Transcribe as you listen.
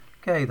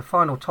Okay, the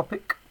final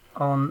topic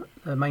on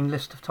the main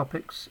list of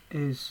topics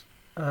is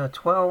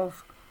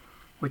 12,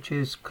 which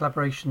is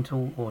collaboration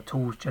tool or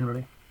tools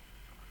generally.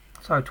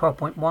 So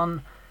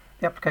 12.1,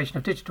 the application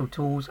of digital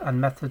tools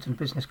and methods in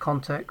business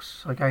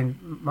contexts. So again,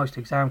 most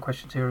exam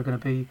questions here are going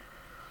to be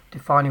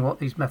defining what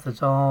these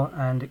methods are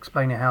and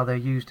explaining how they're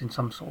used in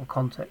some sort of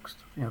context,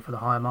 for the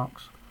higher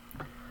marks.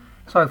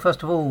 So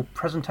first of all,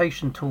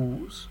 presentation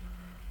tools.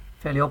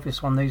 Fairly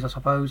obvious one, these I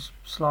suppose.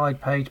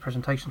 Slide, page,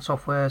 presentation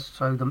software.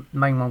 So the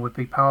main one would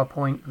be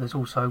PowerPoint. There's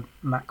also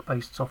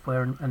Mac-based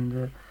software,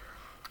 and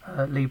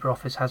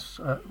LibreOffice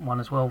has one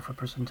as well for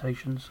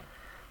presentations.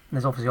 And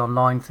there's obviously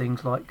online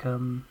things like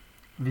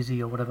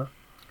Visi or whatever.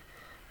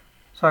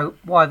 So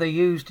why are they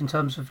used in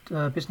terms of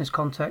business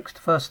context?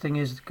 First thing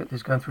is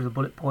going through the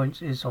bullet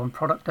points is on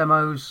product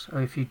demos.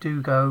 If you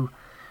do go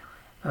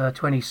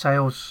to any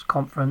sales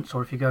conference,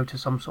 or if you go to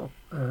some sort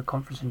of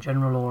conference in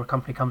general, or a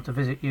company comes to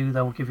visit you,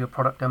 they'll give you a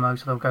product demo.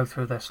 So they'll go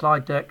through their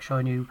slide deck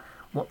showing you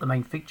what the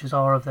main features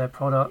are of their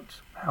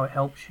product, how it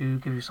helps you,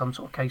 give you some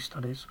sort of case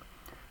studies.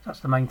 So that's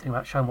the main thing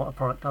about showing what a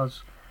product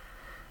does.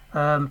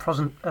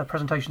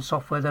 Presentation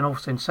software then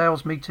also in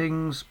sales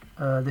meetings.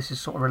 This is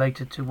sort of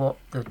related to what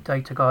the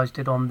data guys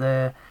did on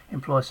their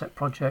employer set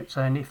projects,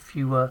 and if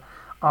you were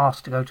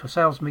asked to go to a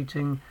sales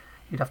meeting,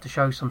 you'd have to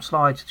show some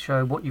slides to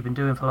show what you've been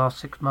doing for the last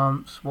 6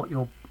 months, what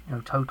your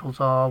totals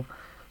are,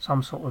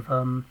 some sort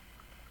of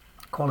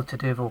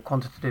qualitative or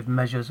quantitative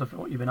measures of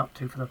what you've been up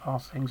to for the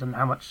past things, and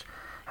how much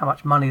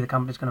money the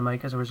company's going to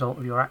make as a result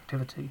of your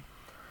activity.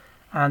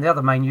 And the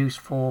other main use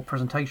for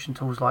presentation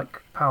tools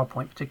like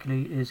PowerPoint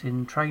particularly is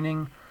in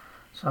training.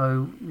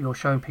 So you're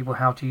showing people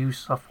how to use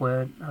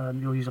software.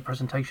 You'll use a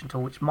presentation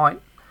tool which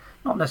might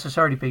not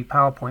necessarily be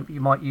PowerPoint, but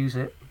you might use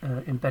it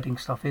embedding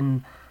stuff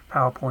in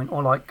PowerPoint,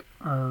 or like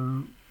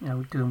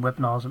doing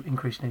webinars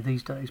increasingly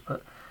these days,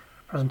 but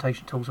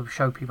presentation tools will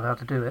show people how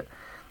to do it.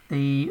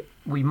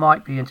 We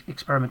might be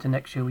experimenting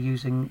next year with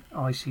using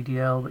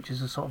ICDL, which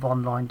is a sort of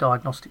online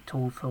diagnostic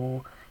tool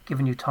for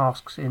giving you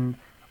tasks in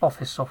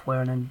Office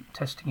software and then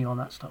testing you on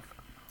that stuff.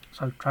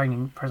 So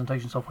training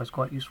presentation software is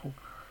quite useful.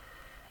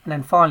 And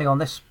then finally on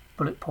this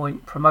bullet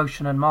point,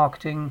 promotion and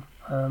marketing.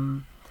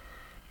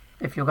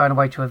 If you're going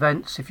away to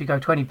events, if you go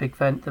to any big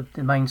event,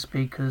 the main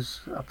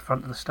speakers up the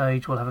front of the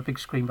stage will have a big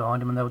screen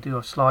behind them, and they'll do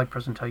a slide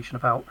presentation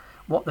about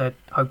what they're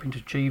hoping to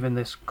achieve in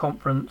this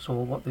conference,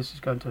 or what this is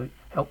going to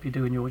help you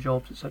do in your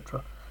jobs,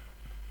 etc.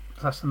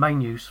 So that's the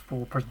main use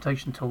for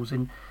presentation tools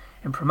in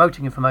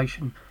promoting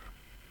information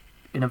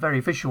in a very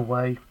visual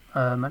way.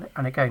 And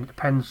again, it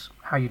depends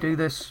how you do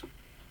this.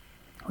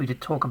 We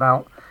did talk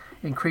about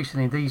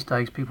increasingly these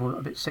days people are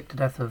a bit sick to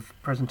death of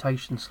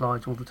presentation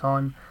slides all the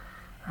time,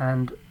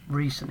 and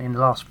recently in the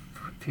last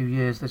few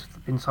years there's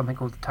been something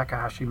called the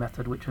Takahashi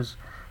method, which is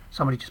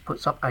somebody just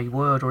puts up a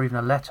word or even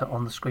a letter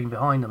on the screen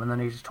behind them, and then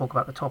they just talk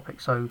about the topic.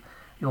 So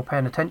you're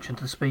paying attention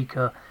to the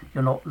speaker,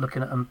 you're not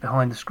looking at them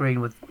behind the screen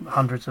with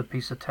hundreds of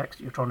pieces of text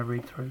that you're trying to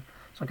read through.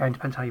 So again, it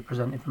depends how you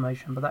present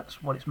information, but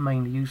that's what it's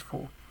mainly used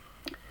for.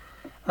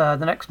 The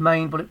next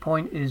main bullet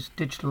point is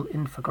digital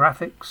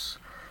infographics.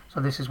 So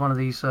this is one of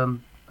these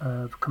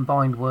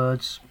combined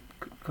words,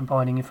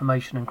 combining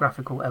information and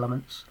graphical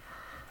elements,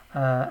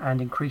 and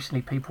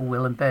increasingly people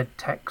will embed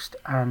text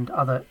and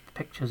other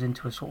pictures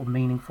into a sort of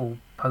meaningful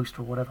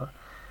poster or whatever.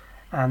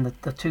 And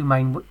the two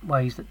main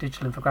ways that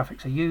digital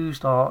infographics are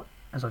used are,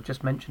 as I've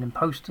just mentioned, in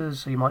posters.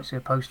 So you might see a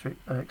poster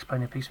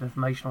explaining a piece of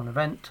information on an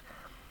event,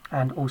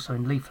 and also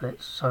in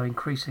leaflets. So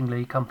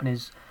increasingly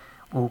companies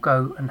will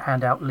go and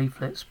hand out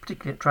leaflets,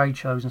 particularly at trade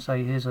shows, and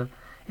say here's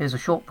a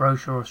short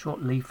brochure or a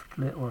short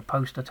leaflet or a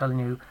poster telling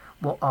you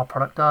what our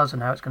product does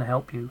and how it's going to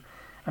help you.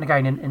 And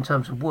again, in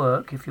terms of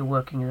work, if you're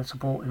working in a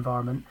support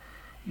environment,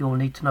 you'll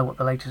need to know what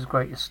the latest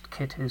greatest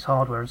kit is,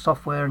 hardware and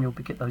software, and you'll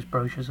get those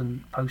brochures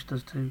and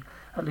posters to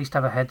at least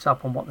have a heads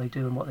up on what they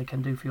do and what they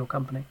can do for your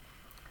company.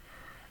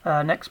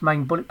 Next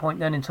main bullet point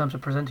then in terms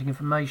of presenting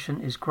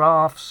information is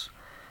graphs.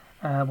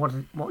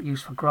 What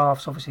use for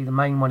graphs? Obviously the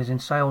main one is in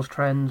sales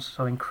trends.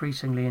 So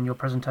increasingly in your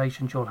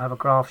presentations you'll have a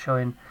graph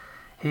showing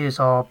here's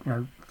our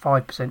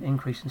 5%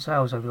 increase in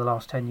sales over the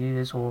last 10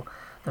 years, or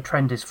the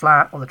trend is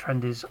flat, or the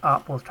trend is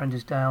up, or the trend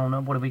is down,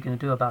 and what are we going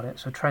to do about it?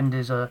 So trend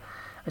is a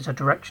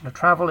direction of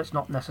travel. It's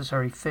not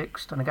necessarily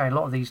fixed, and again a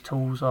lot of these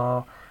tools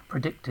are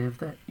predictive,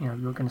 that you're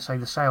going to say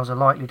the sales are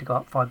likely to go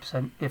up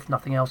 5% if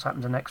nothing else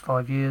happens in the next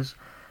 5 years,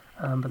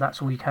 but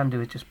that's all you can do,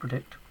 is just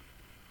predict.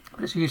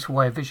 But it's a useful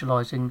way of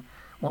visualizing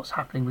what's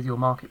happening with your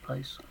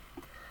marketplace.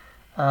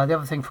 The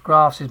other thing for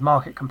graphs is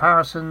market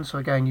comparison. So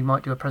again, you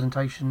might do a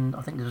presentation,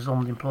 I think this was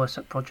on the employer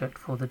set project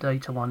for the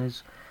data one,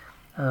 is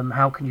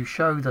how can you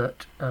show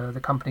that the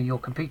company you're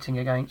competing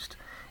against,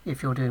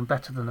 if you're doing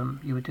better than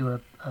them, you would do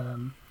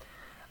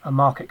a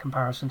market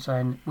comparison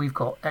saying we've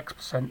got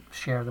X%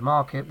 share of the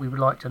market, we would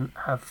like to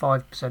have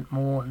 5%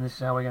 more, and this is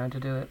how we're going to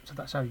do it. So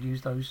that's how you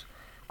use those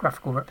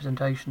graphical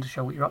representations to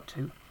show what you're up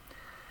to.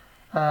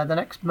 The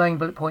next main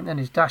bullet point then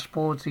is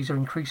dashboards. These are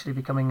increasingly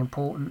becoming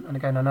important, and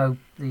again I know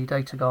the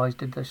data guys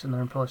did this in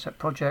their employer set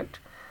project.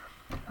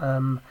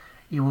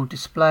 You will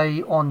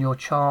display on your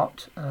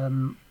chart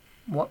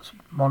what's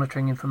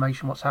monitoring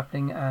information, what's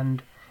happening,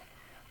 and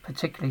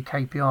particularly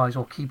KPIs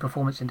or key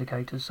performance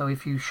indicators. So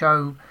if you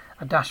show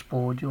a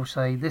dashboard, you'll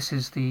say this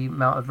is the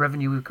amount of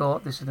revenue we've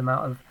got, this is the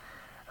amount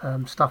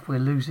of stuff we're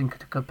losing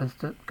to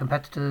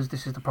competitors,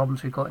 this is the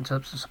problems we've got in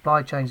terms of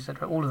supply chains,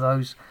 etc. All of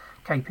those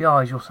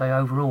KPIs, you'll say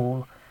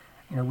overall,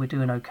 we're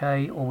doing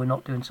okay or we're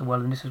not doing so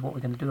well, and this is what we're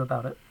going to do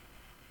about it.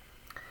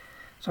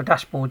 So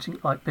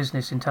dashboards like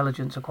business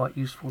intelligence are quite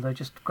useful. They're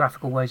just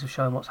graphical ways of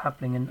showing what's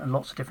happening and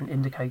lots of different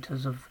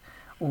indicators of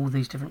all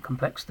these different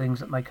complex things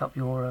that make up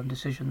your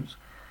decisions.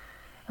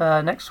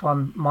 Next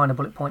one, minor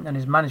bullet point then,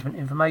 is management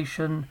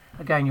information.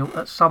 Again,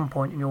 at some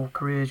point in your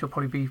careers, you'll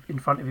probably be in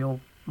front of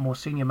your more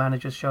senior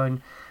managers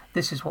showing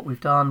this is what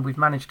we've done. We've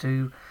managed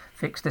to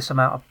fix this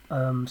amount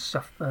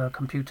of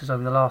computers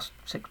over the last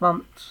 6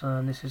 months,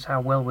 and this is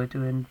how well we're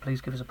doing. Please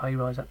give us a pay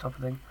rise, that type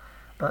of thing.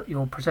 But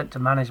you'll present to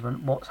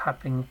management what's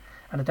happening,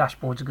 and a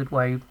dashboard's a good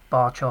way,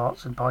 bar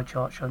charts and pie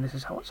charts showing this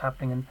is what's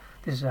happening and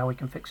this is how we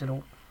can fix it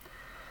all.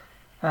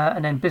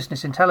 And then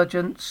business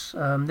intelligence,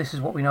 this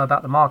is what we know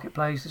about the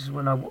marketplace, this is what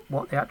we know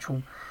what the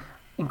actual,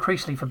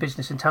 increasingly for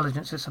business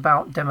intelligence, it's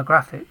about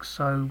demographics.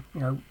 So,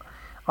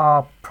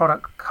 our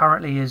product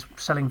currently is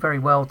selling very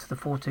well to the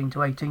 14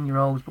 to 18 year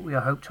olds, but we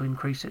hope to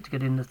increase it to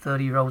get in the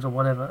 30 year olds or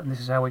whatever, and this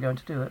is how we're going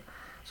to do it.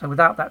 So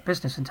without that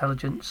business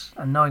intelligence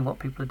and knowing what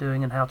people are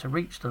doing and how to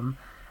reach them,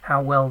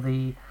 how well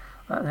it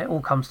all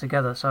comes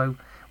together. So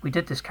we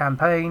did this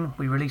campaign,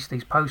 we released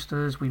these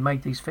posters, we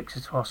made these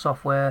fixes to our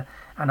software,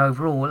 and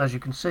overall, as you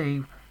can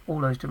see, all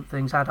those different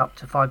things add up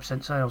to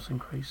 5% sales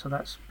increase. So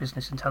that's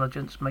business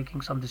intelligence,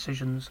 making some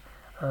decisions,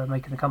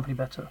 making the company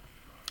better.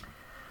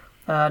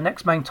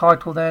 Next main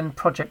title then,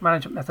 project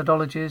management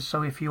methodologies.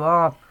 So if you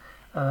are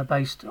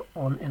based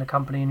in a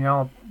company and you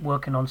are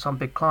working on some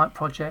big client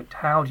project,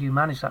 how do you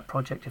manage that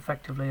project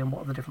effectively, and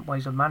what are the different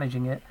ways of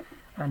managing it,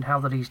 and how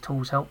do these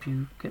tools help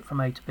you get from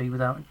A to B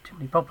without too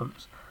many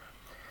problems?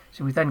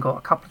 So we've then got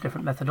a couple of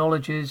different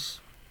methodologies.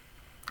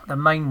 The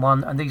main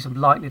one, and these are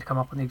likely to come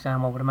up on the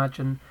exam, I would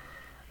imagine,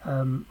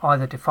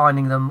 either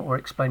defining them or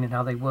explaining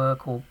how they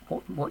work or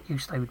what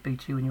use they would be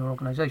to you in your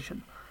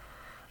organisation.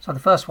 So the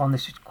first one,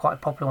 this is quite a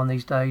popular one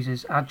these days,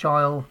 is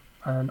Agile.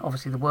 And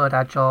obviously the word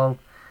Agile,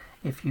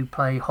 if you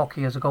play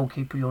hockey as a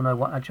goalkeeper, you'll know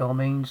what Agile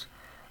means.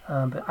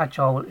 But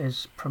Agile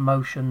is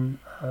promotion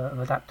of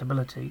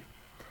adaptability.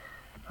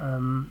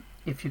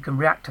 If you can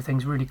react to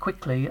things really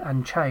quickly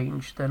and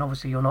change, then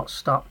obviously you're not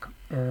stuck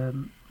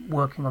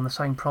working on the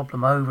same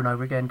problem over and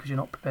over again because you're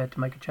not prepared to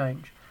make a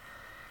change.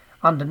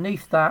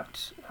 Underneath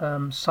that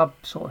sub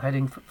sort of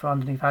heading for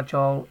underneath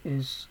Agile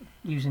is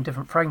using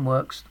different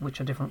frameworks, which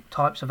are different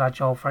types of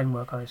Agile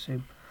framework, I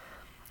assume,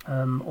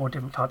 or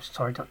different types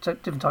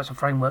of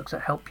frameworks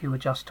that help you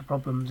adjust to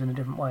problems in a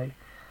different way.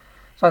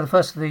 So the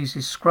first of these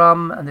is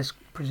Scrum, and this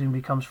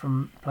presumably comes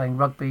from playing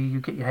rugby. You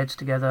get your heads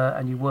together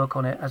and you work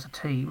on it as a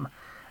team.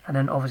 And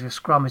then obviously a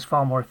Scrum is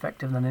far more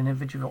effective than an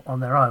individual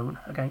on their own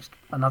against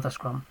another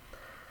Scrum.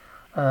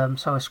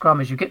 So a Scrum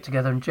is you get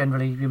together and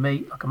generally you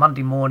meet like a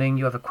Monday morning,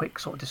 you have a quick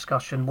sort of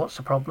discussion. What's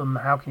the problem?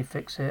 How can you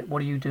fix it?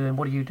 What are you doing?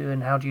 What are you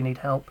doing? How do you need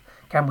help?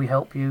 Can we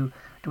help you?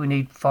 Do we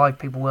need 5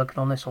 people working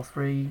on this or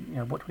 3?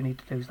 What do we need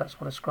to do? So that's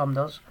what a Scrum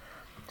does.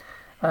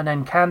 And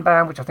then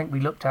Kanban, which I think we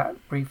looked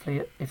at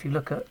briefly. If you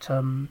look at,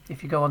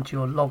 if you go onto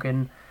your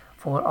login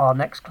for our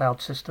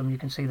Nextcloud system, you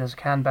can see there's a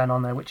Kanban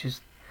on there, which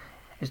is,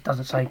 it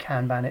doesn't say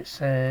Kanban, it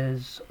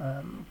says,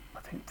 I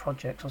think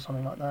projects or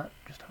something like that.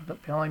 Just have a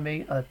look behind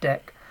me,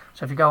 deck.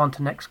 So if you go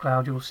onto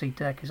Nextcloud, you'll see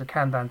deck is a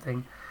Kanban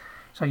thing.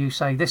 So you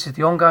say, this is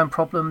the ongoing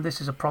problem,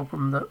 this is a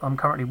problem that I'm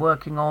currently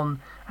working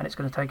on, and it's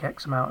going to take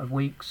X amount of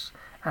weeks,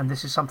 and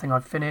this is something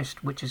I've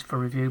finished, which is for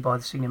review by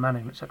the senior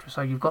management, etc.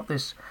 So you've got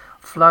this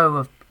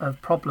flow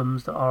of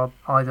problems that are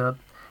either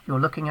you're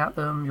looking at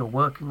them, you're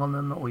working on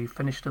them, or you've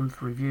finished them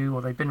for review,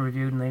 or they've been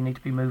reviewed and they need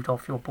to be moved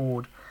off your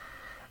board.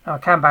 Now, a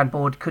Kanban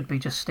board could be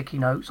just sticky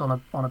notes on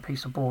a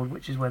piece of board,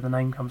 which is where the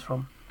name comes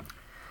from.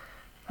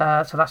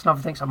 So that's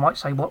another thing. So I might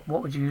say, what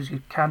would you use your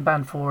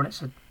Kanban for?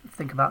 And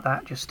think about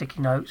that, just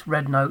sticky notes,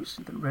 red notes,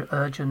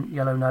 urgent,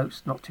 yellow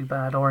notes, not too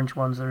bad, orange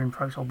ones that are in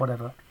process or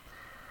whatever.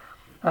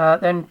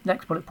 Then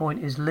next bullet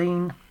point is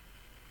lean.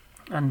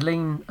 And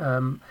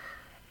lean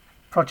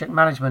project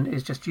management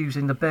is just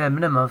using the bare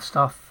minimum of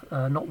stuff,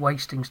 not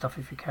wasting stuff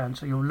if you can.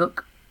 So you'll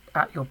look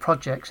at your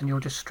projects and you'll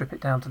just strip it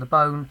down to the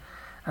bone.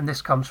 And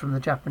this comes from the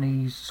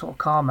Japanese sort of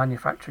car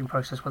manufacturing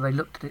process where they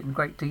looked at it in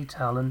great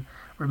detail and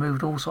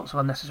removed all sorts of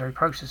unnecessary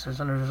processes.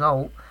 And as a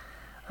result,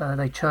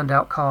 they churned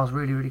out cars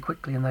really, really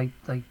quickly, and they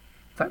in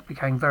fact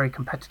became very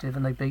competitive,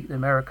 and they beat the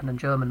American and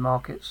German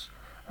markets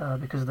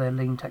because of their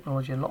lean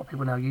technology. And a lot of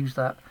people now use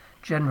that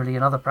generally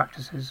in other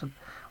practices.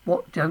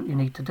 What don't you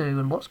need to do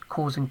and what's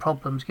causing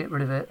problems, get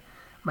rid of it,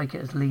 make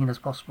it as lean as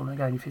possible. And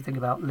again, if you think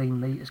about lean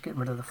meat, it's getting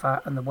rid of the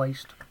fat and the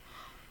waste.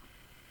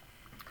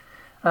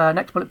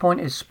 Next bullet point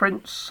is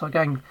sprints. So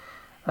again,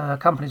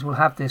 companies will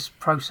have this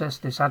process,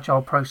 this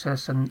agile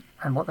process, and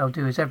what they'll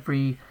do is at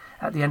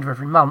the end of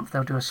every month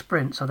they'll do a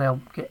sprint. So they'll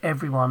get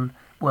everyone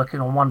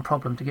working on one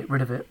problem to get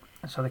rid of it.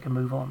 so they can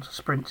move on. So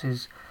sprints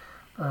is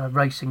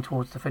racing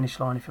towards the finish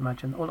line, if you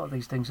imagine. A lot of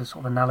these things are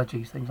sort of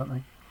analogies things, aren't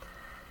they?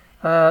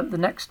 The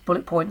next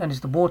bullet point then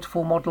is the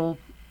waterfall model,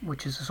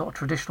 which is a sort of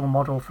traditional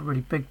model for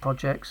really big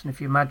projects. And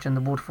if you imagine,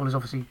 the waterfall is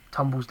obviously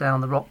tumbles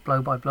down the rock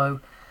blow by blow.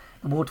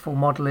 The waterfall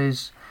model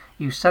is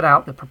you set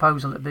out the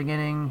proposal at the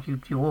beginning,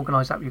 you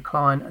organise that with your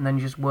client, and then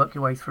you just work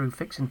your way through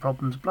fixing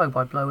problems blow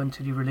by blow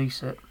until you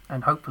release it,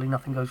 and hopefully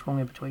nothing goes wrong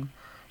in between.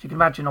 So you can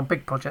imagine on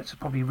big projects it's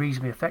probably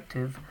reasonably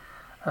effective,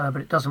 but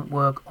it doesn't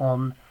work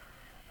on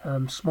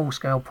small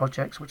scale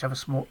projects which have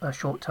a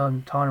short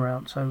term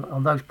turnaround. So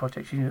on those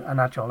projects you need an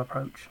agile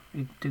approach.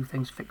 You do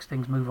things, fix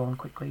things, move on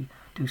quickly,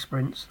 do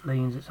sprints,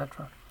 leans,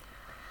 etc.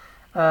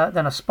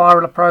 Then a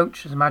spiral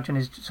approach, as imagine,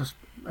 is just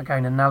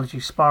again an analogy,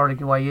 spiralling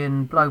your way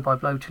in blow by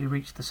blow till you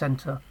reach the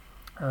centre,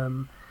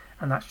 and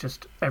that's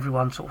just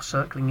everyone sort of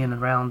circling in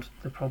and around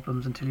the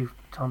problems until you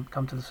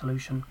come to the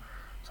solution.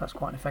 So that's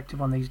quite an effective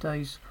one these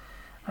days.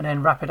 And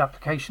then rapid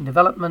application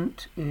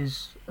development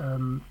is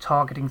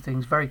targeting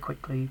things very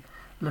quickly,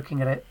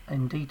 looking at it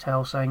in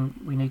detail, saying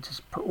we need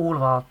to put all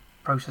of our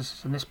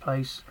processes in this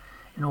place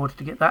in order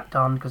to get that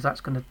done, because that's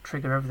going to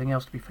trigger everything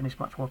else to be finished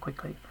much more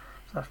quickly.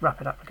 So that's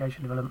rapid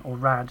application development, or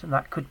RAD, and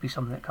that could be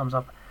something that comes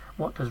up.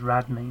 What does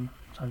RAD mean?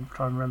 So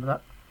try and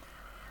remember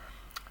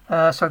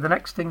that. So the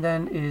next thing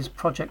then is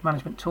project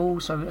management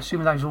tools. So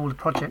assuming those are all the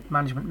project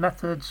management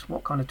methods,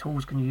 what kind of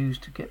tools can you use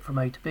to get from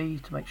A to B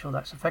to make sure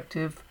that's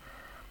effective?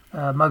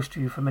 Most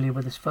of you are familiar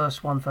with this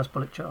first one. First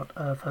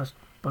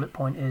bullet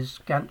point is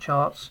Gantt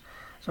charts.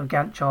 So a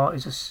Gantt chart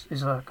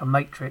is like a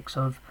matrix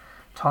of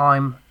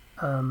time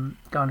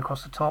going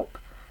across the top,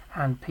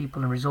 and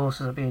people and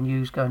resources are being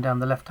used going down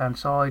the left hand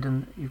side,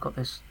 and you've got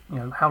this,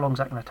 how long is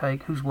that going to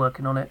take, who's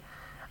working on it,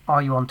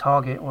 are you on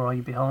target or are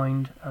you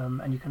behind,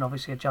 and you can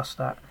obviously adjust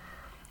that.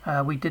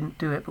 We didn't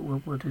do it, but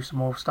we'll do some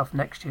more stuff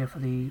next year for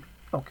the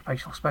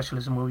occupational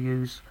specialism. We'll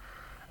use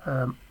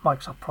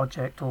Microsoft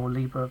Project or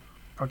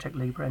Project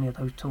Libre. Any of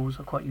those tools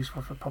are quite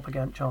useful for proper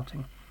Gantt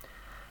charting.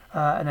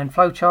 And then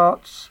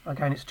flowcharts,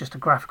 again, it's just a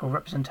graphical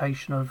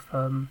representation of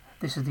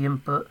this is the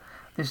input,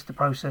 this is the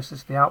process, this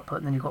is the output,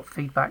 and then you've got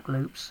feedback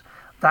loops.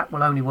 That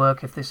will only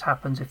work if this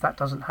happens. If that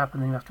doesn't happen,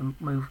 then you have to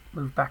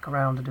move back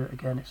around and do it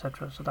again,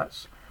 etc. So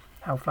that's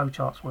how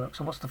flowcharts work.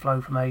 So what's the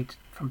flow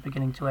from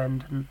beginning to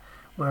end, and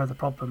where are the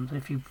problems? And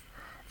if you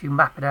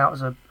map it out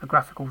as a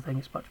graphical thing,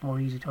 it's much more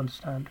easy to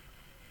understand.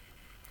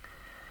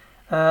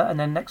 And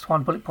then next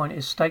one, bullet point,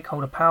 is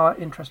stakeholder power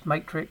interest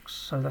matrix.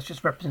 So that's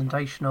just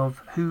representation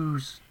of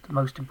who's the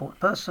most important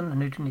person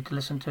and who do you need to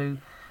listen to.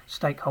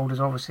 Stakeholders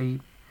are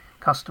obviously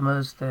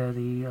customers, they're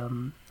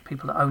the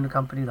people that own the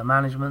company, the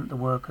management, the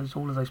workers,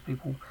 all of those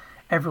people.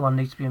 Everyone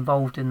needs to be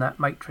involved in that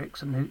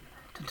matrix and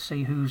to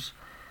see whose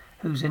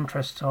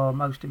interests are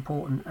most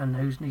important and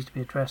whose needs to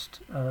be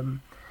addressed.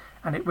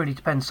 And it really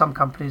depends. Some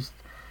companies,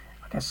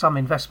 I guess some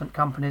investment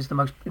companies, the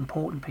most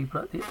important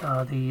people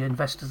are the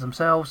investors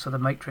themselves, so the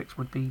matrix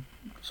would be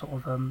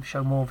sort of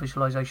show more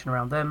visualization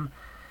around them.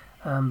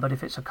 But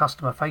if it's a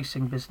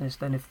customer-facing business,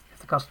 then if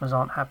the customers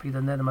aren't happy,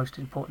 then they're the most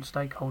important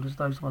stakeholders,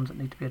 those ones that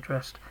need to be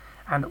addressed,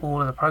 and all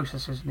of the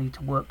processes need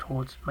to work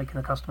towards making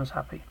the customers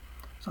happy.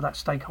 So that's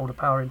stakeholder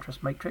power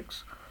interest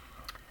matrix.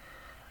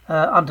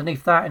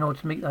 Underneath that, in order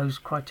to meet those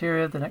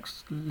criteria, the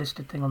next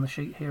listed thing on the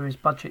sheet here is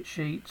budget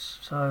sheets.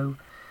 So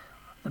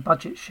the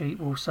budget sheet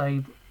will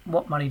say,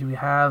 what money do we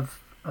have?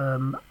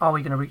 Are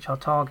we going to reach our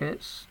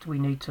targets? Do we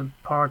need to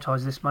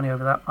prioritise this money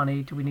over that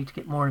money? Do we need to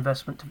get more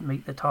investment to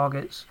meet the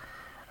targets?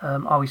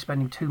 Are we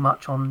spending too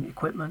much on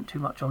equipment, too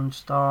much on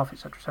staff,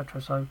 etc.,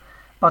 etc.? So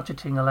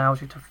budgeting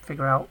allows you to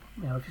figure out,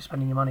 if you're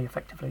spending your money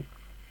effectively.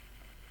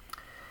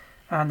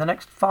 And the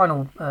next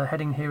final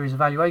heading here is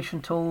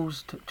evaluation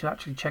tools to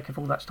actually check if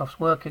all that stuff's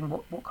working.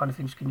 What kind of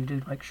things can you do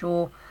to make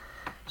sure?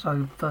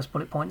 So first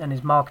bullet point then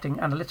is marketing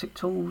analytic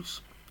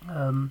tools.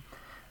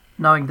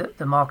 Knowing that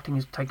the marketing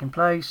is taking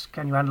place,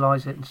 can you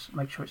analyse it and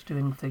make sure it's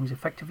doing things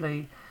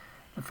effectively?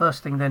 The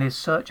first thing then is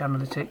search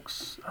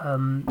analytics,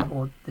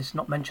 or this is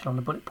not mentioned on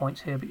the bullet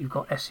points here, but you've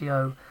got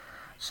SEO,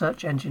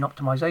 search engine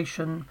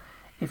optimization.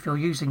 If you're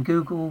using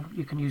Google,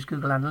 you can use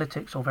Google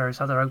Analytics or various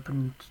other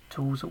open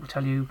tools that will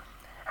tell you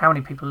how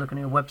many people are looking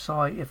at your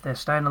website, if they're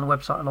staying on the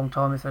website a long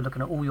time, if they're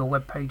looking at all your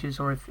web pages,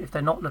 or if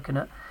they're not looking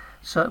at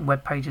certain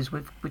web pages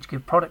which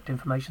give product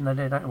information, then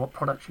they don't know what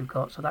products you've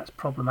got. So that's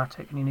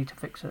problematic and you need to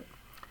fix it.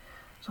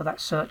 So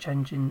that's search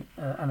engine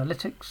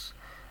analytics.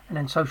 And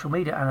then social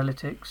media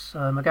analytics.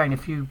 Again,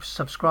 if you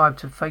subscribe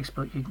to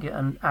Facebook, you can get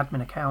an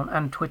admin account,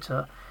 and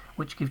Twitter,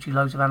 which gives you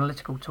loads of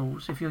analytical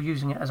tools. If you're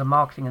using it as a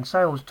marketing and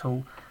sales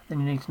tool, then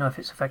you need to know if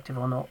it's effective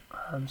or not.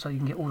 So you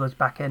can get all those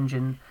back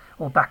engine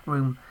or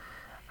backroom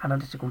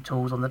analytical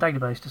tools on the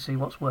database to see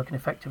what's working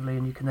effectively,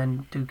 and you can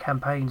then do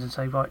campaigns and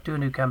say, right, do a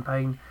new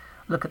campaign,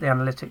 look at the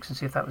analytics and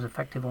see if that was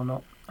effective or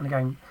not. And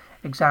again,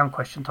 exam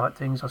question type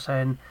things are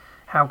saying,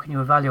 how can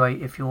you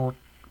evaluate if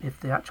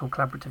the actual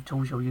collaborative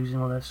tools you're using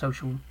or the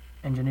social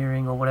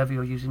engineering or whatever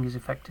you're using is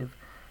effective?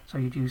 So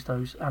you'd use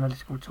those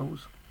analytical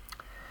tools.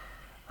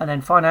 And then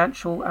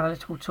financial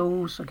analytical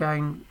tools,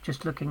 again,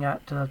 just looking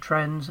at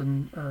trends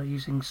and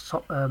using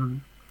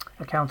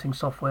accounting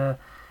software.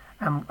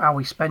 And are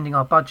we spending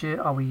our budget?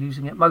 Are we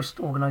using it? Most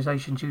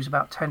organisations use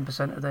about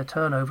 10% of their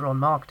turnover on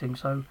marketing.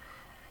 So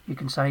you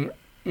can say,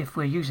 if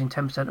we're using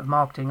 10% of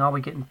marketing, are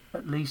we getting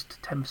at least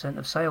 10%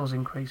 of sales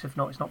increase? If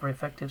not, it's not very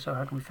effective. So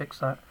how can we fix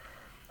that?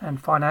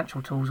 And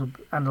financial tools will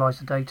analyse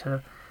the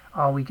data.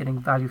 Are we getting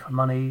value for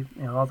money?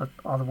 Are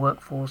the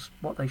workforce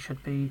what they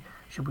should be?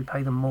 Should we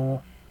pay them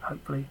more?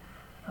 Hopefully,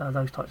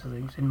 those types of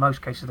things. In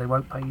most cases, they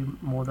won't pay you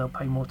more. They'll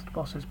pay more to the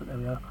bosses. But there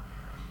we are.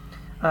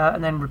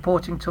 And then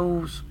reporting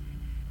tools.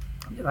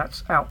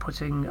 That's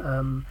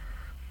outputting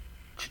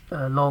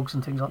logs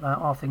and things like that.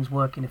 Are things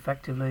working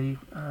effectively?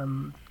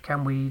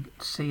 Can we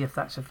see if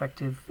that's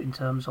effective in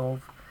terms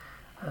of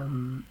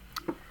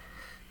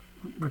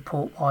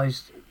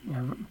report-wise?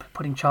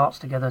 Putting charts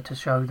together to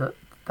show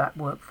that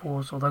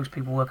workforce or those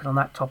people working on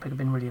that topic have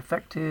been really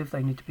effective.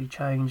 They need to be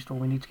changed, or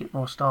we need to get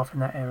more staff in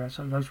that area.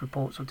 So those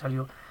reports will tell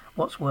you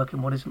what's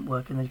working, what isn't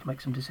working. Then you can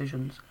make some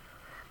decisions.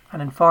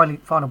 And then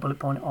final bullet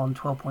point on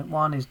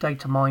 12.1 is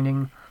data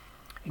mining.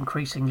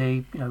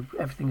 Increasingly,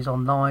 everything is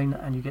online,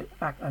 and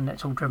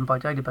it's all driven by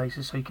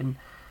databases, so you can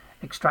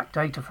extract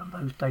data from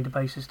those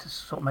databases to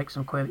sort of make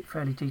some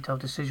fairly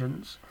detailed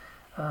decisions.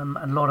 And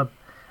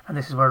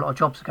this is where a lot of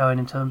jobs are going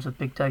in terms of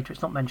big data.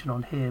 It's not mentioned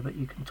on here, but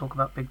you can talk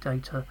about big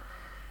data.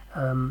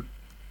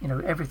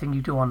 Everything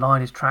you do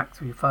online is tracked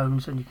through your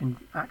phones, and you can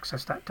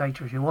access that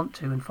data if you want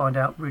to and find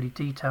out really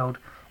detailed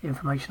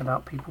information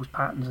about people's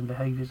patterns and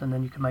behaviours, and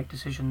then you can make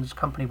decisions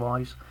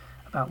company-wise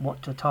about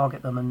what to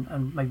target them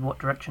and maybe what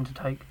direction to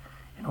take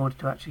in order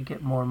to actually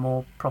get more and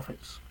more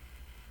profits.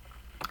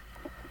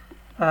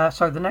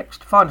 So the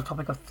next final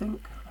topic, I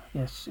think,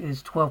 yes,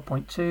 is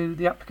 12.2,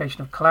 the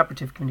application of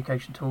collaborative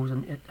communication tools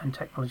and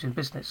technology in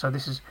business. So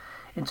this is,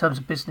 in terms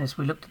of business,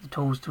 we looked at the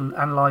tools to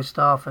analyse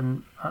stuff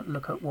and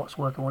look at what's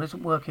working, what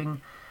isn't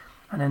working.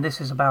 And then this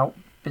is about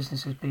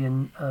businesses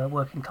being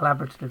working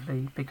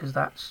collaboratively, because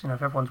that's,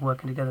 if everyone's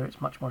working together,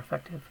 it's much more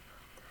effective.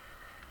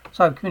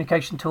 So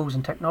communication tools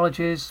and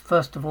technologies.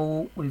 First of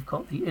all, we've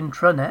got the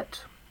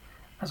intranet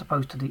as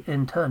opposed to the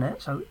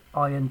internet, so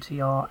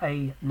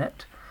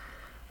INTRA-net.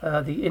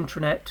 The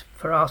intranet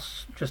for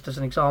us, just as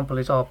an example,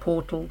 is our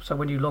portal. So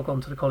when you log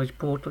on to the college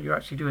portal, you're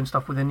actually doing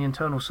stuff within the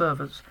internal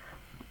servers.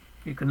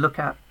 You can look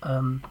at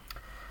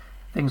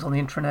things on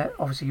the intranet.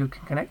 Obviously, you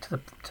can connect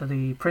to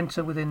the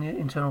printer within the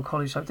internal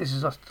college. So this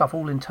is stuff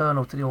all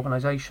internal to the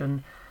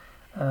organisation.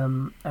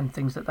 And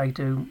things that they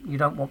do. You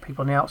don't want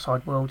people in the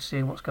outside world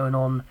seeing what's going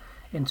on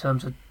in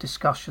terms of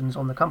discussions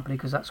on the company,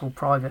 because that's all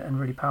private and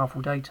really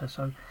powerful data.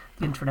 So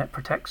the intranet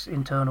protects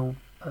internal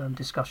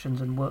discussions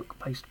and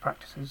work-based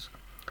practices.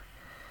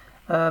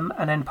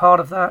 And then part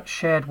of that,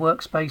 shared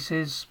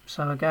workspaces.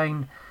 So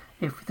again,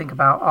 if we think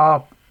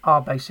about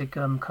our basic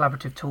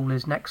collaborative tool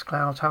is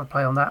Nextcloud. Have a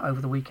play on that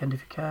over the weekend if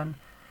you can,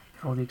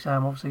 before the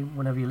exam, obviously,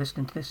 whenever you're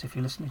listening to this, if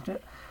you're listening to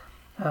it.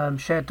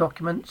 Shared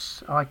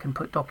documents. I can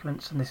put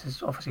documents, and this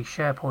is obviously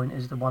SharePoint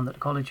is the one that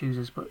the college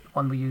uses, but the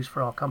one we use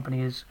for our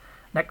company is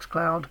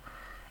Nextcloud.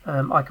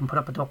 I can put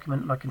up a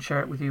document and I can share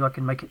it with you. I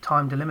can make it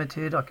time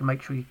delimited. I can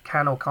make sure you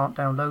can or can't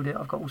download it.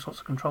 I've got all sorts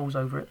of controls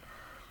over it,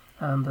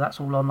 but that's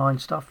all online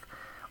stuff.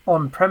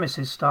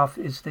 On-premises stuff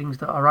is things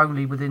that are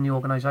only within the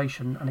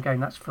organisation, and again,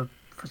 that's for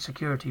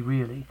security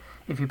really.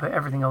 If you put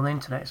everything on the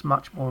internet, it's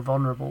much more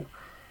vulnerable.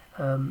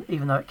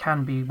 Even though it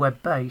can be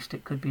web-based,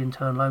 it could be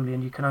internal only,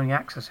 and you can only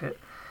access it.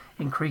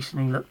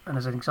 Increasingly, and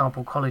as an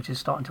example, colleges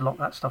starting to lock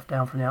that stuff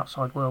down from the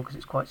outside world because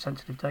it's quite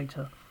sensitive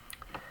data.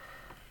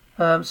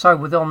 So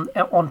with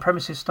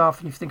on-premises stuff,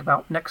 and if you think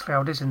about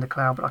Nextcloud is in the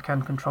cloud, but I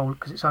can control it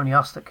because it's only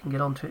us that can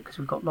get onto it because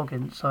we've got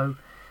logins. So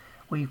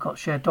we've got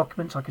shared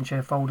documents. I can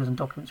share folders and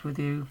documents with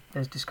you.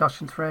 There's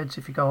discussion threads.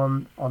 If you go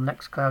on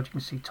Nextcloud, you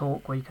can see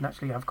talk, where you can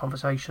actually have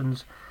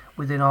conversations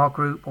within our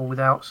group or with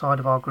outside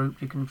of our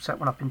group. You can set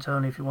one up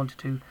internally if you wanted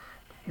to.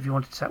 If you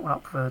wanted to set one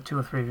up for 2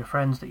 or 3 of your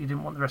friends that you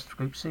didn't want the rest of the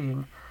group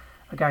seeing.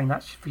 Again,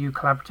 that's for you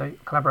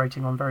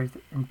collaborating on very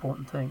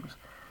important things.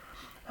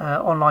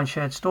 Online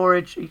shared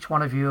storage. Each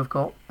one of you have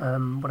got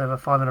whatever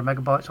 500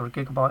 megabytes or a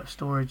gigabyte of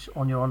storage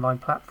on your online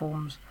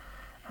platforms,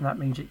 and that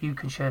means that you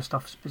can share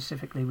stuff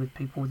specifically with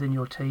people within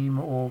your team,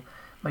 or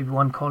maybe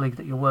one colleague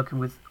that you're working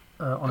with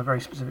on a very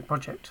specific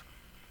project.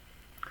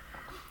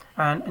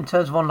 And in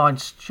terms of online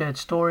shared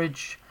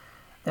storage,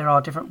 there are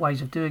different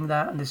ways of doing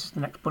that, and this is the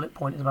next bullet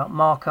point, is about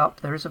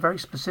markup. There is a very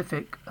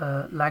specific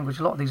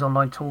language. A lot of these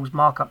online tools,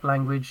 markup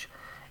language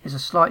is a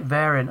slight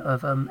variant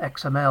of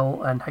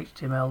XML and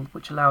HTML,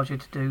 which allows you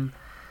to do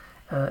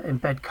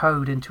embed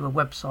code into a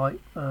website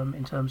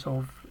in terms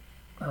of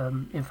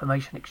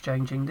information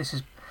exchanging. This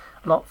is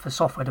a lot for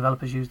software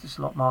developers use this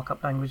a lot,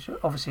 markup language.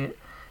 Obviously it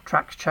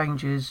tracks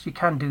changes. You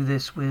can do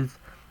this with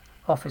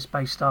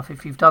office-based stuff.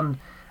 If you've done,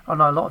 I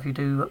know a lot of you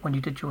do, when you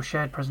did your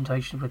shared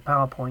presentation with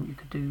PowerPoint, you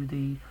could do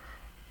the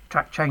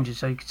track changes,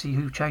 so you could see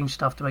who changed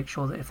stuff to make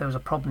sure that if there was a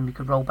problem you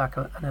could roll back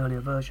an earlier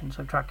version.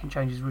 So tracking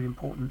changes is really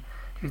important.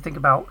 If you think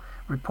about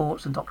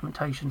reports and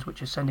documentations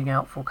which you're sending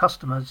out for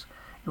customers,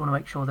 you want to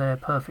make sure they're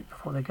perfect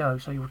before they go.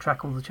 So you'll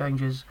track all the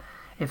changes.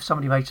 If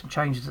somebody made some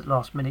changes at the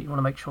last minute, you want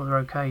to make sure they're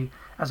okay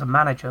as a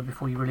manager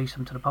before you release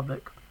them to the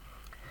public.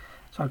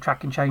 So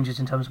tracking changes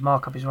in terms of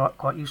markup is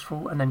quite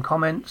useful. And then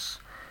comments.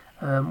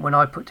 When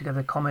I put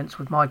together comments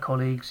with my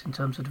colleagues in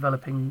terms of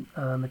developing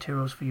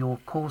materials for your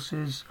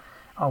courses,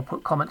 I'll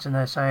put comments in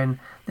there saying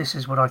this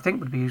is what I think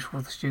would be useful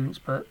for the students,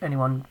 but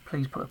anyone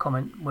please put a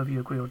comment whether you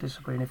agree or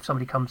disagree. And if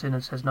somebody comes in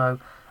and says no,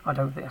 I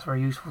don't think that's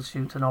very useful for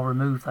students, and I'll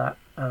remove that.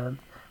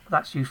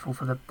 That's useful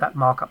for that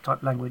markup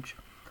type language.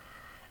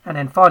 And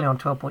then finally on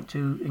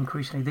 12.2,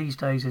 increasingly these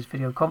days is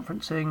video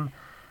conferencing.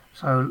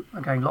 So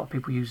again, a lot of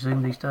people use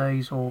Zoom these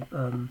days, or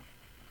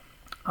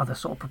other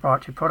sort of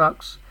proprietary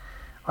products.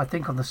 I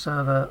think on our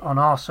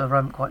server, I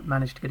haven't quite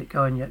managed to get it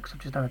going yet because I've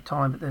just don't have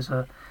time, but there's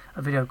a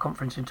video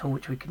conferencing tool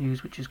which we can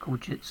use, which is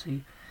called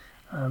Jitsi.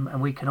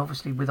 And we can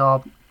obviously, with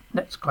our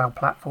Nextcloud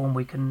platform,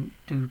 we can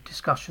do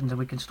discussions, and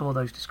we can store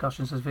those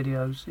discussions as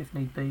videos if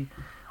need be,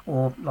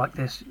 or like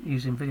this,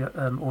 using video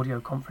audio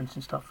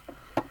conferencing stuff.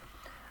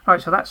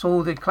 Alright, so that's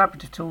all the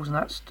collaborative tools, and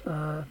that's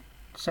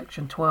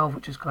section 12,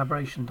 which is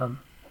collaboration, done.